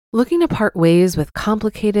Looking to part ways with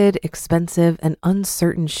complicated, expensive, and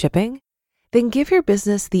uncertain shipping? Then give your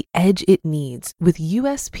business the edge it needs with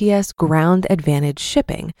USPS Ground Advantage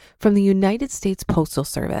shipping from the United States Postal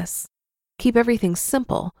Service. Keep everything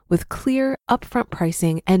simple with clear, upfront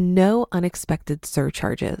pricing and no unexpected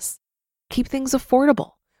surcharges. Keep things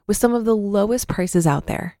affordable with some of the lowest prices out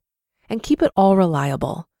there. And keep it all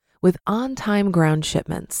reliable with on-time ground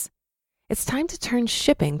shipments. It's time to turn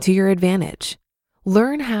shipping to your advantage.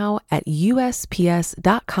 Learn how at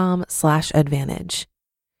USPS.com/advantage.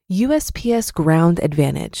 USPS Ground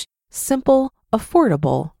Advantage. Simple,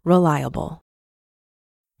 affordable, reliable.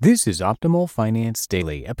 This is Optimal Finance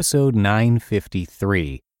Daily, episode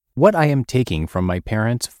 953, What I Am Taking from My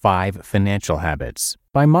Parents' 5 Financial Habits,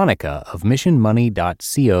 by Monika of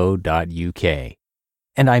missionmoney.co.uk.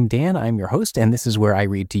 And I'm Dan, I'm your host, and this is where I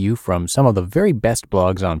read to you from some of the very best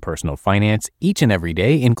blogs on personal finance each and every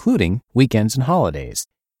day, including weekends and holidays.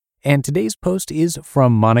 And today's post is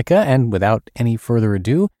from Monika, and without any further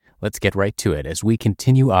ado, let's get right to it as we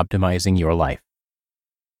continue optimizing your life.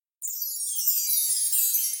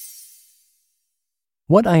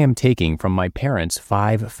 What I Am Taking from My Parents'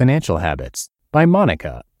 5 Financial Habits, by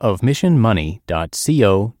Monika of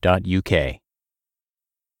missionmoney.co.uk.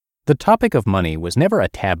 The topic of money was never a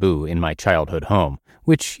taboo in my childhood home,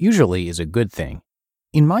 which usually is a good thing.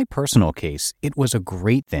 In my personal case, it was a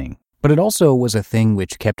great thing, but it also was a thing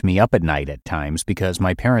which kept me up at night at times because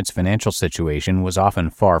my parents' financial situation was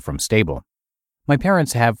often far from stable. My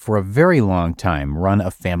parents have for a very long time run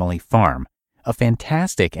a family farm, a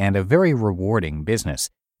fantastic and a very rewarding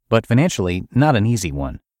business, but financially not an easy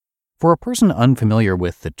one. For a person unfamiliar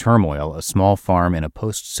with the turmoil a small farm in a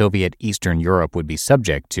post-Soviet Eastern Europe would be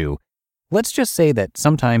subject to, let's just say that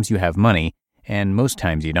sometimes you have money and most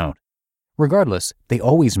times you don't. Regardless, they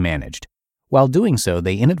always managed. While doing so,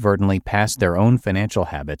 they inadvertently passed their own financial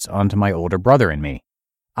habits onto my older brother and me.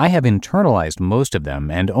 I have internalized most of them,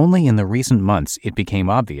 and only in the recent months it became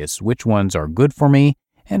obvious which ones are good for me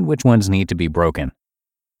and which ones need to be broken.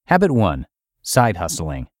 Habit 1. Side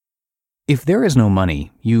hustling. If there is no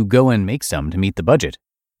money, you go and make some to meet the budget.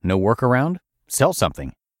 No workaround? Sell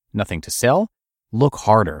something. Nothing to sell? Look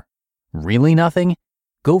harder. Really nothing?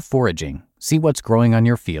 Go foraging. See what's growing on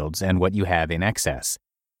your fields and what you have in excess.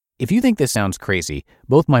 If you think this sounds crazy,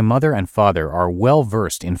 both my mother and father are well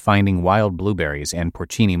versed in finding wild blueberries and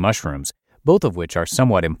porcini mushrooms, both of which are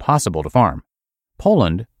somewhat impossible to farm.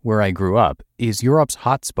 Poland, where I grew up, is Europe's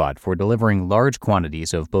hotspot for delivering large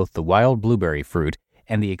quantities of both the wild blueberry fruit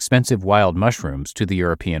and the expensive wild mushrooms to the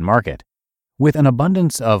European market. With an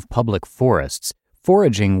abundance of public forests,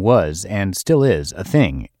 foraging was and still is a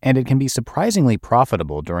thing, and it can be surprisingly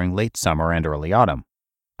profitable during late summer and early autumn.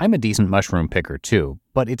 I'm a decent mushroom picker too,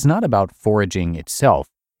 but it's not about foraging itself.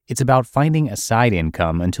 It's about finding a side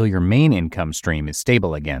income until your main income stream is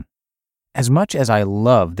stable again. As much as I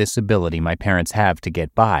love this ability my parents have to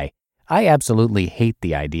get by, I absolutely hate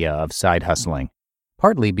the idea of side hustling.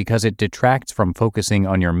 Partly because it detracts from focusing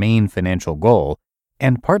on your main financial goal,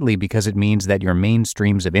 and partly because it means that your main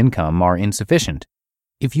streams of income are insufficient.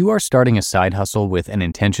 If you are starting a side hustle with an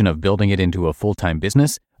intention of building it into a full-time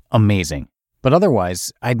business, amazing. But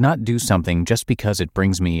otherwise, I'd not do something just because it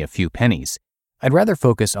brings me a few pennies. I'd rather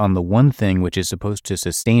focus on the one thing which is supposed to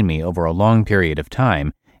sustain me over a long period of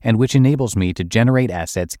time and which enables me to generate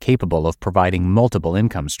assets capable of providing multiple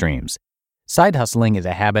income streams. Side hustling is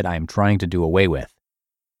a habit I am trying to do away with.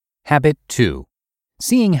 Habit 2.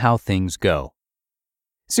 Seeing how things go.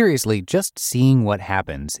 Seriously, just seeing what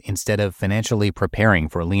happens instead of financially preparing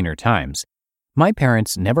for leaner times. My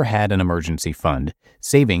parents never had an emergency fund,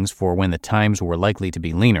 savings for when the times were likely to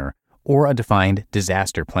be leaner, or a defined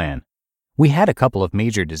disaster plan. We had a couple of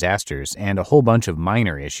major disasters and a whole bunch of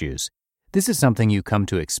minor issues. This is something you come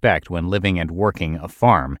to expect when living and working a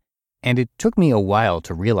farm, and it took me a while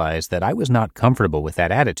to realize that I was not comfortable with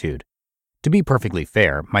that attitude. To be perfectly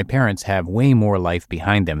fair, my parents have way more life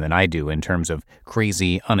behind them than I do in terms of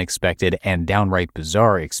crazy, unexpected, and downright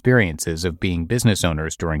bizarre experiences of being business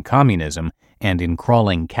owners during communism and in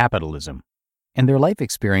crawling capitalism. And their life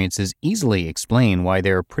experiences easily explain why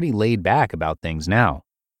they're pretty laid back about things now.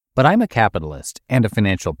 But I'm a capitalist and a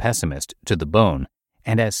financial pessimist to the bone,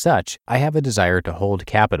 and as such, I have a desire to hold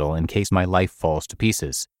capital in case my life falls to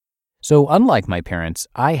pieces. So unlike my parents,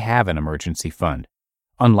 I have an emergency fund.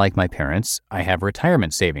 Unlike my parents, I have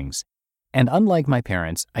retirement savings. And unlike my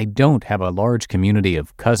parents, I don't have a large community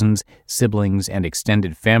of cousins, siblings, and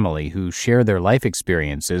extended family who share their life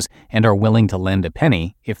experiences and are willing to lend a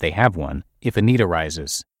penny, if they have one, if a need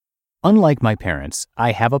arises. Unlike my parents,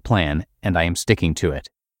 I have a plan and I am sticking to it.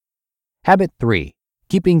 Habit 3.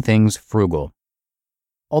 Keeping things frugal.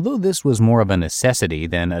 Although this was more of a necessity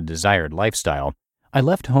than a desired lifestyle, I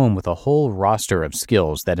left home with a whole roster of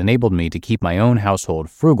skills that enabled me to keep my own household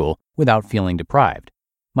frugal without feeling deprived.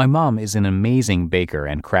 My mom is an amazing baker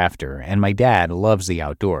and crafter, and my dad loves the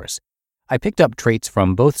outdoors. I picked up traits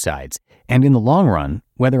from both sides, and in the long run,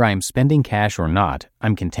 whether I'm spending cash or not,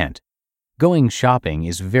 I'm content. Going shopping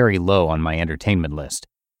is very low on my entertainment list.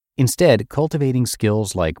 Instead, cultivating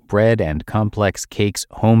skills like bread and complex cakes,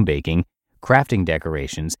 home baking, crafting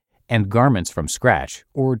decorations, and garments from scratch,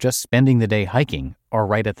 or just spending the day hiking, are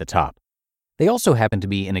right at the top. They also happen to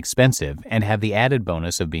be inexpensive and have the added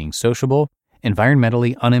bonus of being sociable,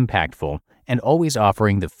 environmentally unimpactful, and always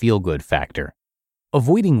offering the feel-good factor.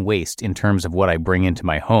 Avoiding waste in terms of what I bring into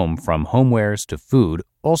my home, from homewares to food,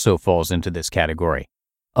 also falls into this category.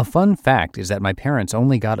 A fun fact is that my parents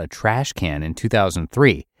only got a trash can in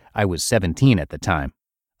 2003. I was 17 at the time.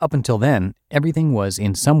 Up until then, everything was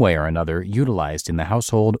in some way or another utilized in the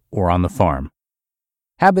household or on the farm.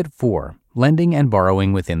 Habit 4. Lending and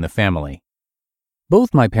borrowing within the family.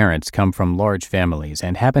 Both my parents come from large families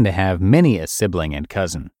and happen to have many a sibling and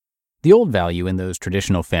cousin. The old value in those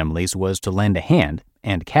traditional families was to lend a hand,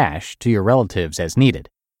 and cash, to your relatives as needed.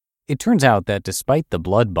 It turns out that despite the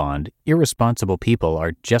blood bond, irresponsible people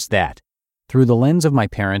are just that. Through the lens of my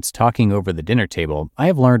parents talking over the dinner table, I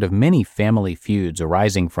have learned of many family feuds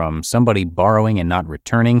arising from somebody borrowing and not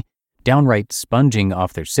returning, downright sponging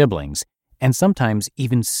off their siblings, and sometimes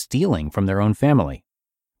even stealing from their own family.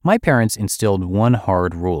 My parents instilled one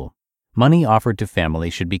hard rule. Money offered to family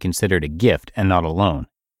should be considered a gift and not a loan.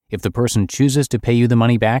 If the person chooses to pay you the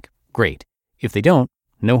money back, great. If they don't,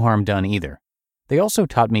 no harm done either. They also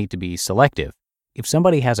taught me to be selective. If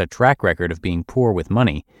somebody has a track record of being poor with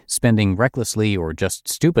money, spending recklessly or just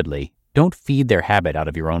stupidly, don't feed their habit out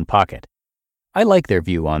of your own pocket. I like their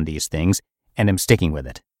view on these things, and am sticking with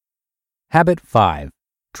it. Habit 5.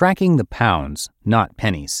 Tracking the pounds, not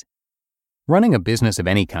pennies. Running a business of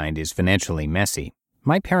any kind is financially messy.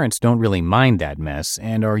 My parents don't really mind that mess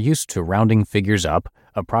and are used to rounding figures up,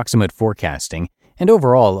 approximate forecasting, and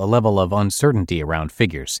overall a level of uncertainty around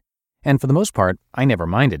figures. And for the most part, I never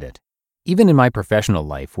minded it. Even in my professional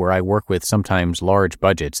life, where I work with sometimes large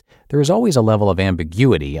budgets, there is always a level of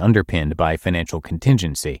ambiguity underpinned by financial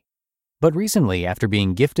contingency. But recently, after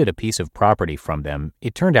being gifted a piece of property from them,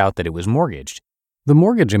 it turned out that it was mortgaged. The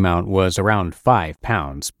mortgage amount was around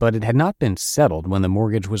 £5, but it had not been settled when the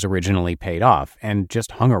mortgage was originally paid off and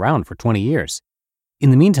just hung around for 20 years.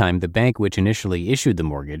 In the meantime, the bank which initially issued the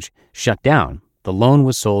mortgage shut down. The loan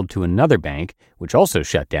was sold to another bank, which also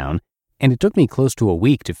shut down, and it took me close to a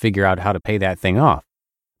week to figure out how to pay that thing off.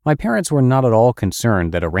 My parents were not at all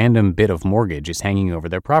concerned that a random bit of mortgage is hanging over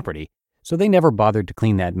their property, so they never bothered to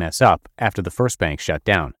clean that mess up after the first bank shut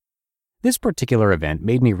down. This particular event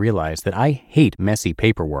made me realize that I hate messy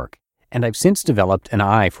paperwork, and I've since developed an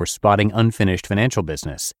eye for spotting unfinished financial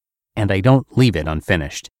business, and I don't leave it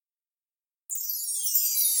unfinished.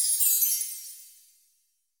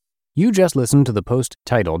 You just listened to the post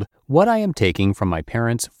titled, What I Am Taking from My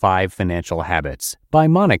Parents' 5 Financial Habits by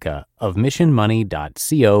Monika of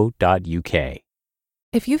missionmoney.co.uk.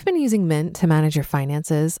 If you've been using Mint to manage your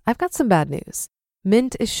finances, I've got some bad news.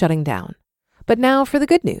 Mint is shutting down. But now for the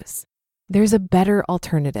good news. There's a better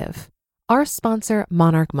alternative. Our sponsor,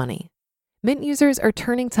 Monarch Money. Mint users are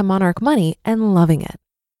turning to Monarch Money and loving it.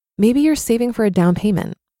 Maybe you're saving for a down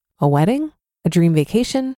payment, a wedding, a dream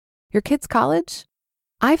vacation, your kids' college.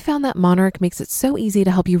 I've found that Monarch makes it so easy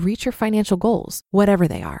to help you reach your financial goals, whatever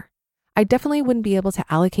they are. I definitely wouldn't be able to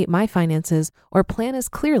allocate my finances or plan as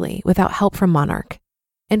clearly without help from Monarch.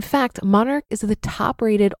 In fact, Monarch is the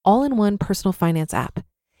top-rated all-in-one personal finance app.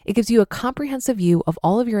 It gives you a comprehensive view of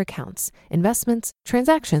all of your accounts, investments,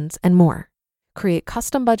 transactions, and more. Create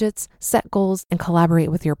custom budgets, set goals, and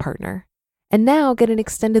collaborate with your partner. And now get an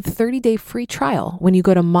extended 30-day free trial when you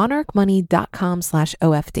go to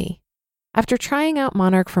monarchmoney.com/OFD. After trying out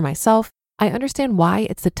Monarch for myself, I understand why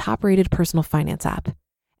it's the top-rated personal finance app.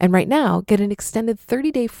 And right now, get an extended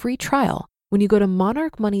 30-day free trial when you go to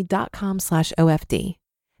monarchmoney.com/OFD.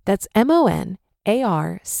 That's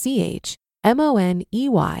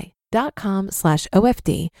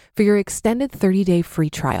monarchmoney.com/OFD for your extended 30-day free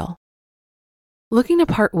trial. Looking to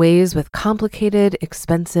part ways with complicated,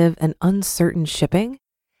 expensive, and uncertain shipping?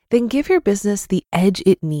 Then give your business the edge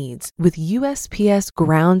it needs with USPS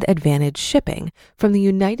Ground Advantage shipping from the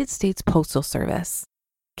United States Postal Service.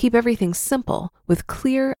 Keep everything simple with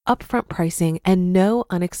clear, upfront pricing and no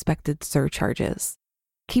unexpected surcharges.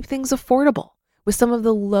 Keep things affordable with some of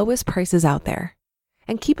the lowest prices out there.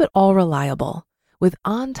 And keep it all reliable with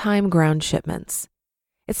on-time ground shipments.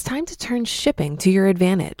 It's time to turn shipping to your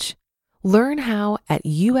advantage. Learn how at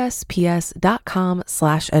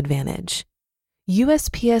USPS.com/advantage.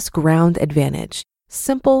 USPS Ground Advantage.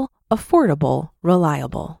 Simple, affordable,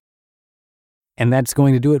 reliable. And that's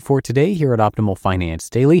going to do it for today here at Optimal Finance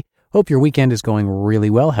Daily. Hope your weekend is going really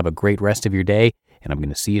well. Have a great rest of your day. And I'm going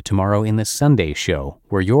to see you tomorrow in the Sunday show,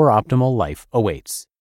 where your optimal life awaits.